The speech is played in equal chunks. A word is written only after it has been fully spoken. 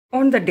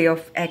on the day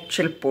of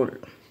actual poll.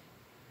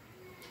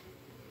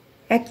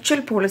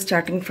 Actual poll is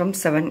starting from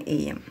 7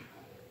 a.m.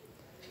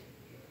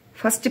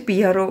 First,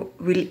 PRO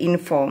will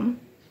inform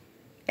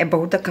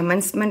about the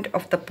commencement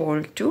of the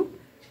poll to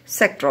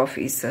sector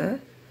officer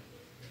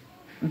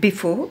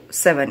before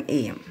 7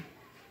 a.m.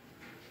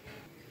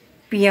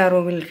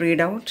 PRO will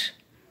read out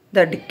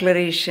the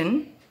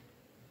declaration,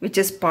 which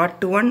is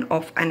part 1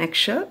 of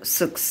Annexure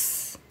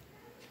 6.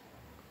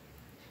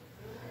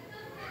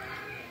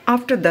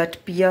 After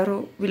that,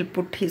 PRO will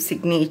put his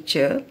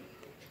signature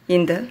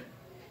in the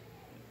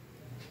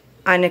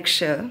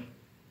annexure,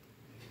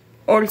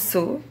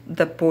 also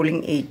the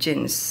polling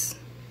agents.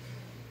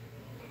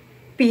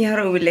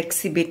 PRO will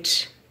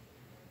exhibit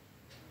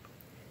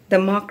the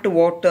marked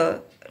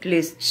voter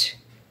list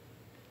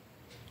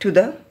to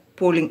the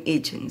polling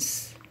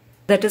agents.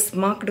 That is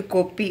marked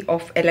copy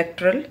of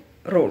electoral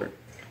roll.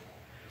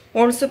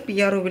 Also,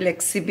 PRO will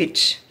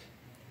exhibit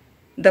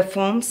the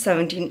form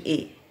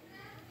 17A,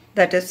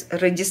 that is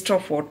register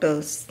of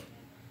voters,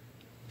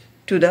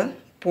 to the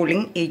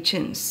polling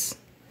agents.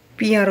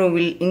 PRO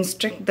will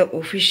instruct the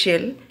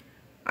official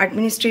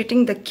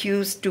administrating the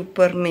queues to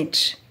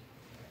permit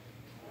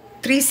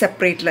 3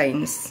 separate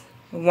lines,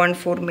 one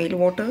for male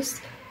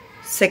voters,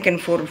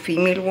 second for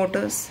female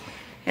voters,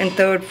 and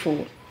third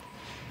for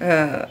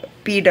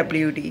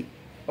PWD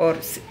or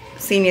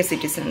senior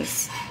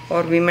citizens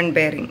or women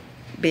bearing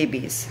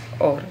babies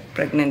or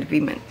pregnant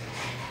women.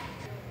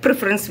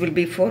 Preference will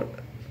be for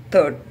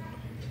third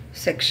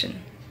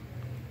section.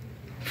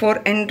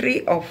 For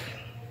entry of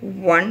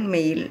one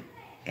male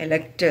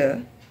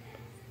elector,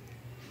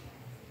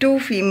 2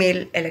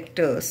 female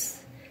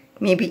electors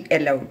may be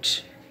allowed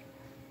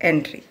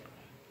entry.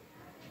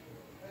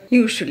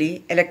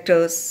 Usually,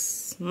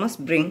 electors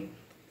must bring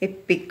a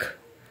PIC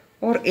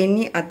or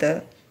any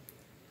other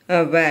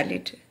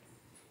valid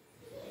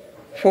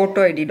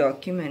photo ID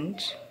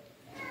document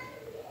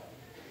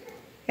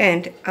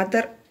and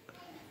other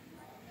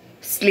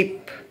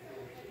slip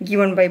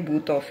given by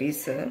booth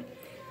officer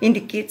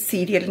indicates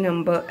serial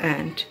number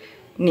and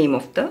name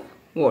of the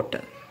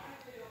voter.